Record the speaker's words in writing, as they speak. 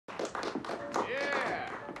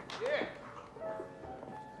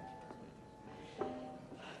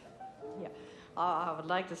I would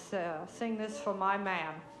like to sing this for my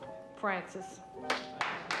man, Francis.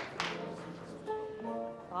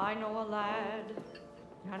 I know a lad,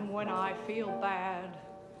 and when I feel bad,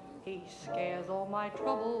 he scares all my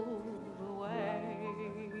troubles away.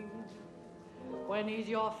 When he's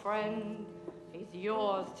your friend, he's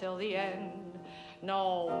yours till the end,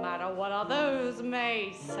 no matter what others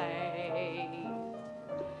may say.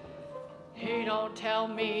 He don't tell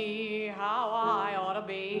me how I ought to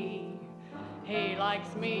be. He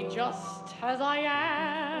likes me just as I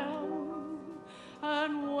am.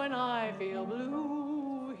 And when I feel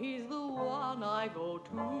blue, he's the one I go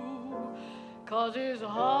to, 'cause his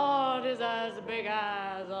heart is as big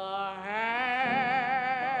as a ham.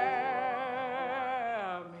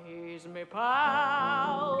 He's me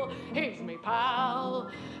pal, he's me pal.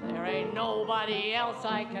 There ain't nobody else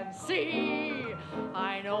I can see.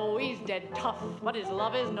 I know he's dead tough, but his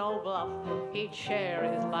love is no bluff. He'd share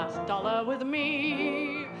his last dollar with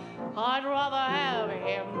me. I'd rather have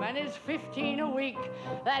him and his 15 a week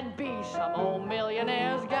than be some old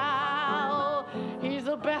millionaire's gal. He's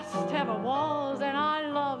the best ever was, and I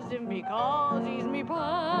loves him because he's me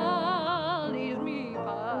pal, he's me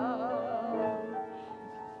pal.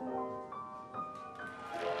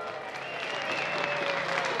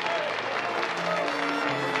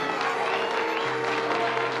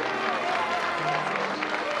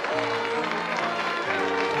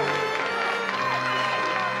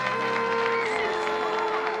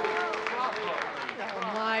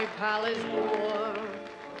 My pal is poor,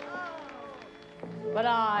 but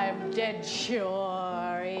I'm dead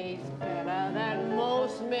sure he's better than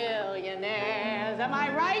most millionaires. Am I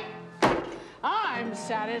right? I'm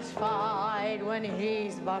satisfied when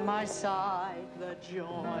he's by my side. The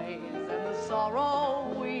joys and the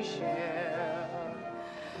sorrow we share.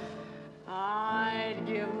 I'd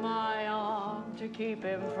give my arm to keep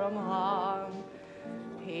him from harm.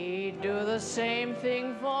 He'd do the same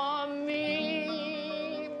thing for me.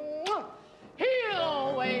 He'll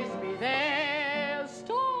always be there,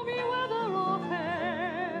 stormy weather or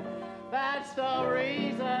fair. That's the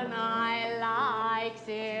reason I likes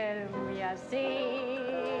him, you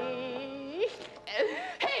see.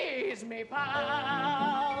 He's me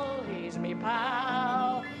pal, he's me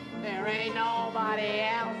pal. There ain't nobody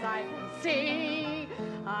else I can see.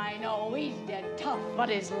 I know he's dead tough, but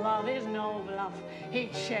his love is no bluff.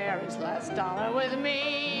 He'd share his last dollar with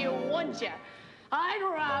me, wouldn't ya? I'd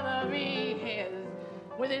rather be his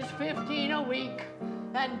with his 15 a week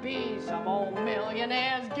than be some old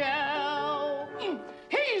millionaire's girl.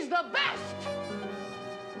 He's the best,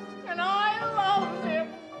 and I love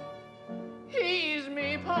him. He's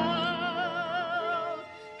me pal,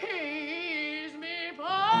 he's me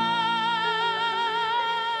pal.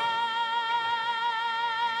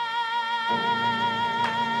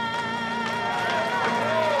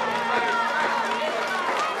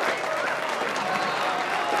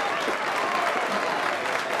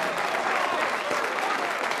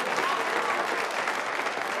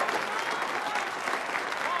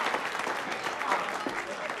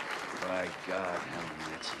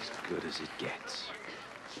 Good as it gets.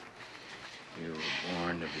 You were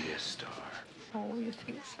born to be a star. Oh, you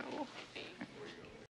think so?